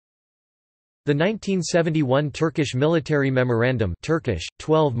The 1971 Turkish military memorandum Turkish,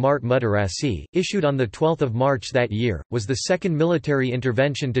 12 Mart Mudaresi, issued on 12 March that year, was the second military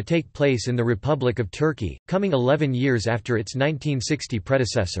intervention to take place in the Republic of Turkey, coming 11 years after its 1960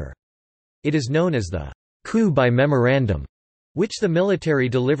 predecessor. It is known as the coup by memorandum, which the military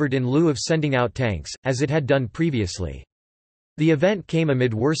delivered in lieu of sending out tanks, as it had done previously. The event came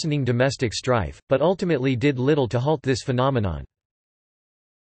amid worsening domestic strife, but ultimately did little to halt this phenomenon.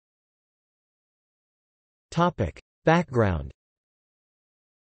 Background.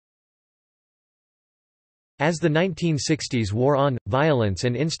 As the 1960s wore on, violence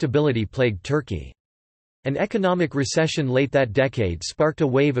and instability plagued Turkey. An economic recession late that decade sparked a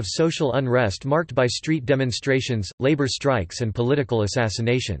wave of social unrest marked by street demonstrations, labor strikes and political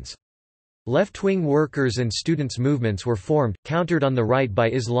assassinations. Left-wing workers' and students' movements were formed, countered on the right by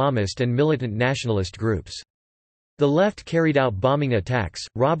Islamist and militant nationalist groups. The left carried out bombing attacks,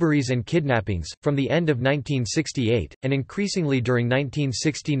 robberies and kidnappings, from the end of 1968, and increasingly during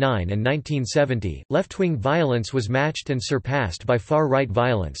 1969 and 1970. Left-wing violence was matched and surpassed by far-right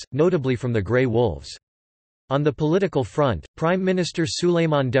violence, notably from the Grey Wolves. On the political front, Prime Minister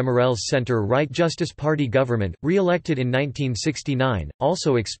Süleyman Demirel's center-right Justice Party government, re-elected in 1969,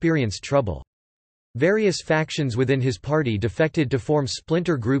 also experienced trouble. Various factions within his party defected to form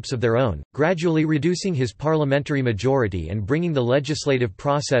splinter groups of their own, gradually reducing his parliamentary majority and bringing the legislative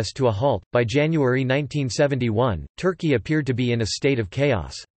process to a halt. By January 1971, Turkey appeared to be in a state of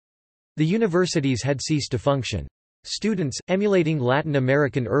chaos. The universities had ceased to function. Students, emulating Latin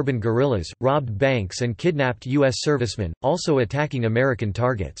American urban guerrillas, robbed banks and kidnapped U.S. servicemen, also attacking American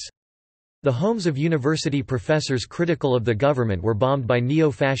targets. The homes of university professors critical of the government were bombed by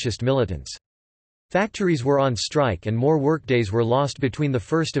neo-fascist militants. Factories were on strike and more workdays were lost between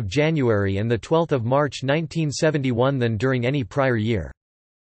 1 January and 12 March 1971 than during any prior year.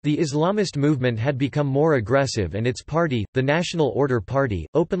 The Islamist movement had become more aggressive and its party, the National Order Party,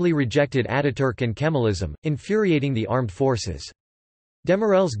 openly rejected Ataturk and Kemalism, infuriating the armed forces.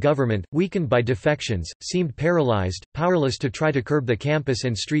 Demirel's government, weakened by defections, seemed paralyzed, powerless to try to curb the campus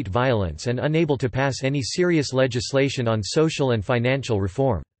and street violence and unable to pass any serious legislation on social and financial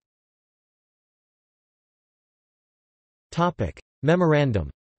reform. Memorandum.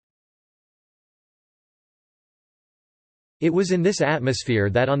 It was in this atmosphere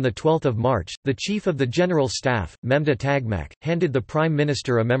that on 12 March, the Chief of the General Staff, Memduh Tagmak, handed the Prime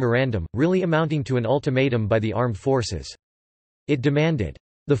Minister a memorandum, really amounting to an ultimatum by the armed forces. It demanded,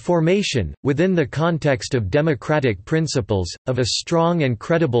 "...the formation, within the context of democratic principles, of a strong and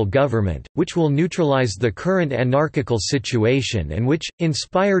credible government, which will neutralize the current anarchical situation and which,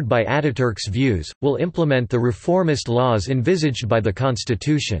 inspired by Ataturk's views, will implement the reformist laws envisaged by the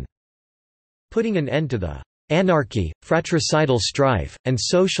constitution." Putting an end to the "...anarchy, fratricidal strife, and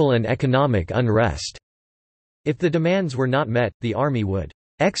social and economic unrest." If the demands were not met, the army would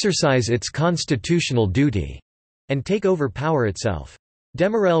 "...exercise its constitutional duty," and take over power itself.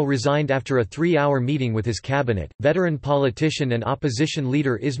 Demirel resigned after a 3-hour meeting with his cabinet. Veteran politician and opposition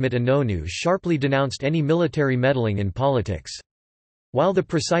leader İsmet İnönü sharply denounced any military meddling in politics. While the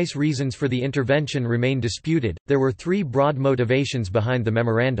precise reasons for the intervention remain disputed, there were 3 broad motivations behind the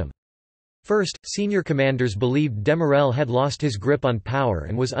memorandum. First, senior commanders believed Demirel had lost his grip on power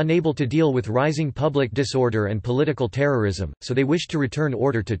and was unable to deal with rising public disorder and political terrorism, so they wished to return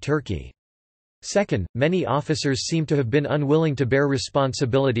order to Turkey. Second, many officers seem to have been unwilling to bear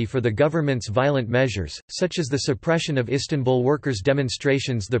responsibility for the government's violent measures, such as the suppression of Istanbul workers'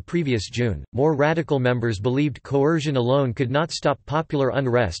 demonstrations the previous June. More radical members believed coercion alone could not stop popular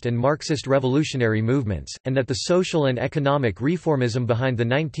unrest and Marxist revolutionary movements, and that the social and economic reformism behind the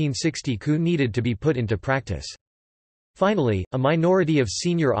 1960 coup needed to be put into practice. Finally, a minority of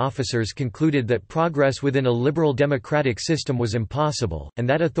senior officers concluded that progress within a liberal democratic system was impossible, and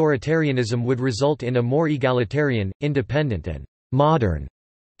that authoritarianism would result in a more egalitarian, independent and modern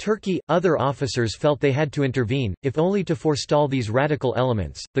Turkey. Other officers felt they had to intervene, if only to forestall these radical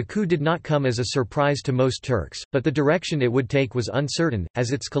elements. The coup did not come as a surprise to most Turks, but the direction it would take was uncertain,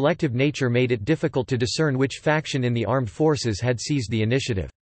 as its collective nature made it difficult to discern which faction in the armed forces had seized the initiative.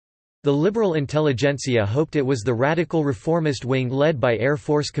 The liberal intelligentsia hoped it was the radical reformist wing led by Air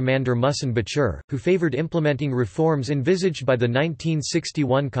Force Commander Muhsin Bashir, who favored implementing reforms envisaged by the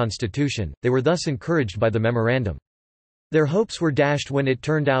 1961 constitution. They were thus encouraged by the memorandum. Their hopes were dashed when it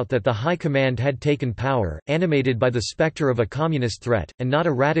turned out that the High Command had taken power, animated by the specter of a communist threat, and not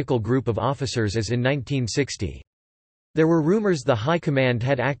a radical group of officers as in 1960. There were rumors the High Command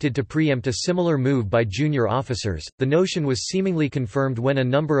had acted to preempt a similar move by junior officers. The notion was seemingly confirmed when a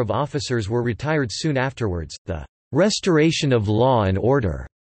number of officers were retired soon afterwards. The restoration of law and order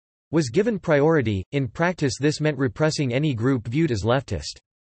was given priority. In practice, this meant repressing any group viewed as leftist.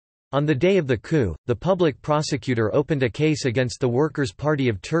 On the day of the coup, the public prosecutor opened a case against the Workers' Party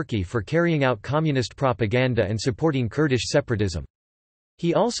of Turkey for carrying out communist propaganda and supporting Kurdish separatism.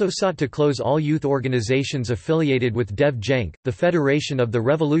 He also sought to close all youth organizations affiliated with Dev Cenk, the Federation of the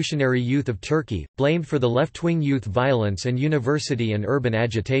Revolutionary Youth of Turkey, blamed for the left-wing youth violence and university and urban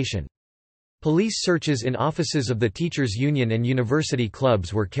agitation. Police searches in offices of the teachers' union and university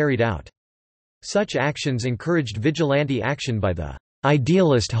clubs were carried out. Such actions encouraged vigilante action by the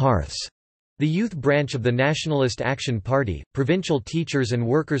Idealist Hearths, the youth branch of the Nationalist Action Party. Provincial teachers and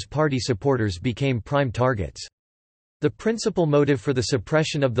Workers' Party supporters became prime targets. The principal motive for the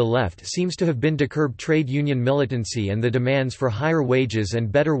suppression of the left seems to have been to curb trade union militancy and the demands for higher wages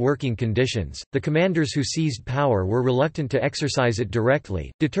and better working conditions. The commanders who seized power were reluctant to exercise it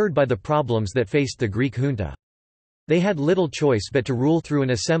directly, deterred by the problems that faced the Greek junta. They had little choice but to rule through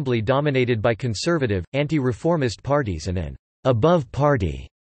an assembly dominated by conservative, anti-reformist parties and an above-party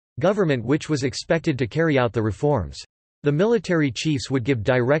government which was expected to carry out the reforms. The military chiefs would give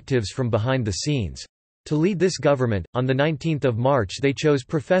directives from behind the scenes. To lead this government, on 19 March they chose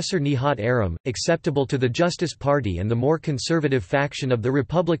Professor Nihat Erim, acceptable to the Justice Party and the more conservative faction of the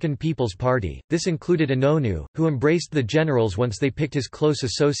Republican People's Party. This included Inonu, who embraced the generals once they picked his close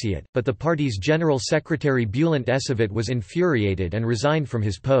associate, but the party's general secretary Bülent Ecevit was infuriated and resigned from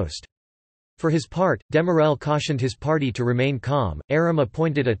his post. For his part, Demirel cautioned his party to remain calm. Erim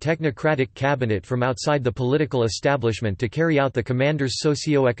appointed a technocratic cabinet from outside the political establishment to carry out the commander's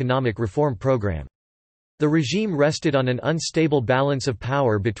socio-economic reform program. The regime rested on an unstable balance of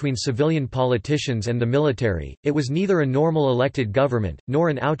power between civilian politicians and the military. It was neither a normal elected government, nor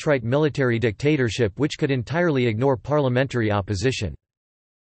an outright military dictatorship which could entirely ignore parliamentary opposition.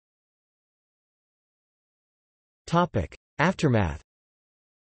 Aftermath.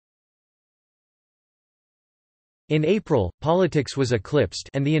 In April, politics was eclipsed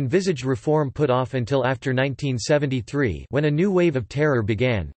and the envisaged reform put off until after 1973 when a new wave of terror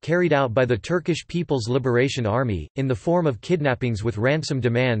began, carried out by the Turkish People's Liberation Army, in the form of kidnappings with ransom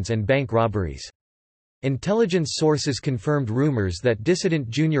demands and bank robberies. Intelligence sources confirmed rumors that dissident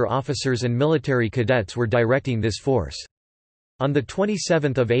junior officers and military cadets were directing this force. On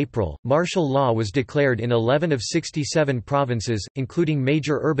 27 April, martial law was declared in 11 of 67 provinces, including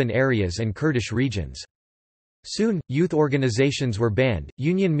major urban areas and Kurdish regions. Soon, youth organizations were banned,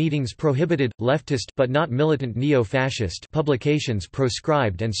 union meetings prohibited, leftist but not militant neo-fascist publications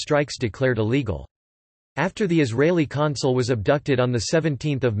proscribed and strikes declared illegal. After the Israeli consul was abducted on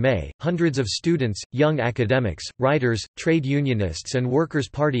 17 May, hundreds of students, young academics, writers, trade unionists and Workers'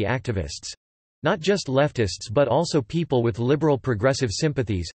 Party activists—not just leftists but also people with liberal progressive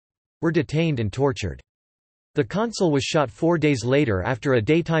sympathies—were detained and tortured. The consul was shot 4 days later after a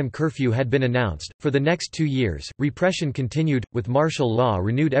daytime curfew had been announced. For the next 2 years, repression continued, with martial law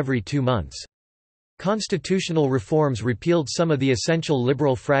renewed every 2 months. Constitutional reforms repealed some of the essential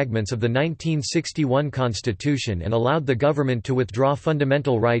liberal fragments of the 1961 constitution and allowed the government to withdraw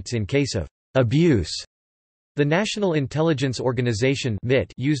fundamental rights in case of abuse. The National Intelligence Organization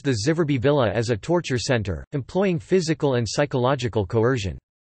 (MIT) used the Ziverbi Villa as a torture center, employing physical and psychological coercion.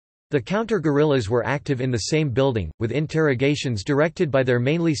 The counter-guerrillas were active in the same building, with interrogations directed by their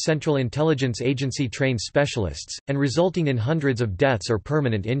mainly Central Intelligence Agency-trained specialists, and resulting in hundreds of deaths or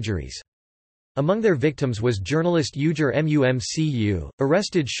permanent injuries. Among their victims was journalist Ugur Mumcu,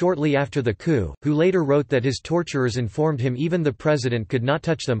 arrested shortly after the coup, who later wrote that his torturers informed him even the president could not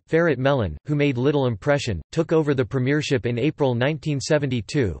touch them. Ferit Melan, who made little impression, took over the premiership in April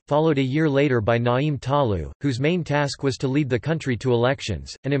 1972, followed a year later by Naim Talu, whose main task was to lead the country to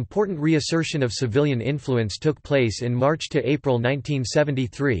elections. An important reassertion of civilian influence took place in March to April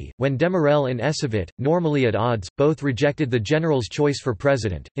 1973, when Demirel and Ecevit, normally at odds, both rejected the general's choice for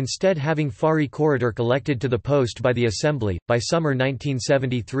president, instead having Fahri Koraturk elected to the post by the assembly. By summer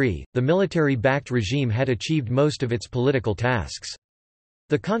 1973, the military-backed regime had achieved most of its political tasks.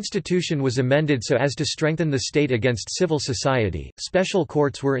 The constitution was amended so as to strengthen the state against civil society. Special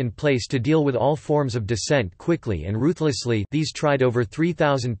courts were in place to deal with all forms of dissent quickly and ruthlessly. These tried over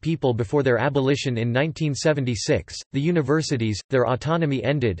 3,000 people before their abolition in 1976. The universities, their autonomy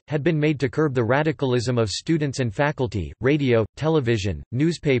ended, had been made to curb the radicalism of students and faculty. Radio, television,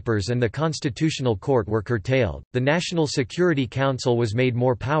 newspapers, and the Constitutional Court were curtailed. The National Security Council was made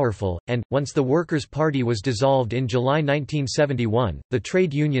more powerful, and, once the Workers' Party was dissolved in July 1971, the trade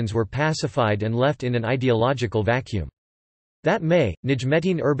unions were pacified and left in an ideological vacuum. That May,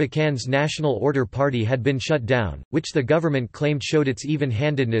 Necmettin Erbakan's National Order Party had been shut down, which the government claimed showed its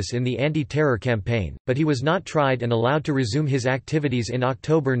even-handedness in the anti-terror campaign, but he was not tried and allowed to resume his activities in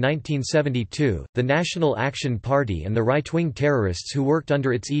October 1972. The National Action Party and the right-wing terrorists who worked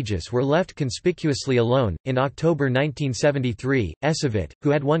under its aegis were left conspicuously alone. In October 1973, Ecevit,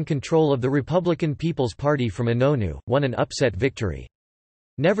 who had won control of the Republican People's Party from Inonu, won an upset victory.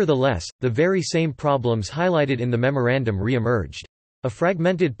 Nevertheless, the very same problems highlighted in the memorandum re-emerged. A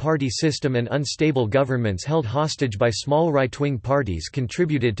fragmented party system and unstable governments held hostage by small right-wing parties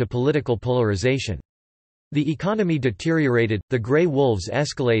contributed to political polarization. The economy deteriorated, the grey wolves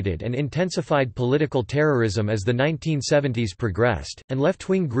escalated and intensified political terrorism as the 1970s progressed, and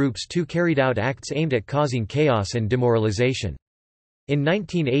left-wing groups too carried out acts aimed at causing chaos and demoralization. In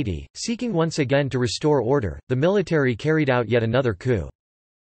 1980, seeking once again to restore order, the military carried out yet another coup.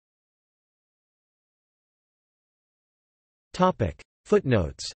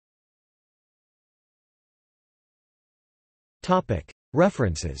 Footnotes.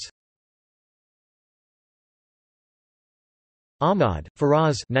 References. Ahmad,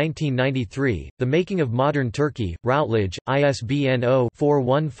 Faraz 1993, The Making of Modern Turkey, Routledge, ISBN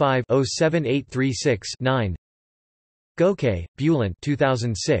 0-415-07836-9. Gökay, Bülent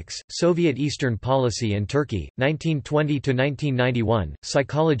 2006, Soviet Eastern Policy and Turkey, 1920–1991,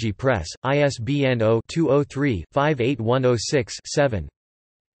 Psychology Press, ISBN 0-203-58106-7.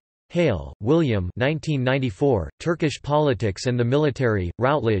 Hale, William 1994, Turkish Politics and the Military,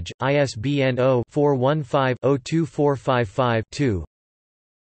 Routledge, ISBN 0-415-02455-2.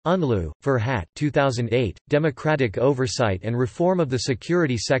 Unlu, Ferhat 2008, Democratic Oversight and Reform of the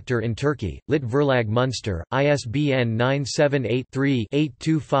Security Sector in Turkey, Lit Verlag Münster, ISBN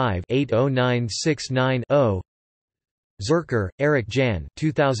 978-3-825-80969-0. Zerker, Eric Jan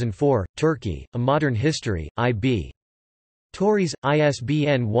 2004, Turkey, A Modern History, I.B. Tauris,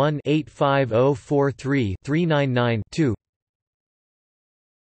 ISBN 1-85043-399-2.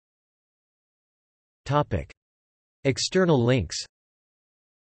 External links.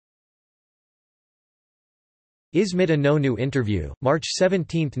 Ismet Inonu interview, March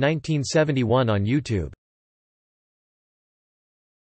 17, 1971 on YouTube.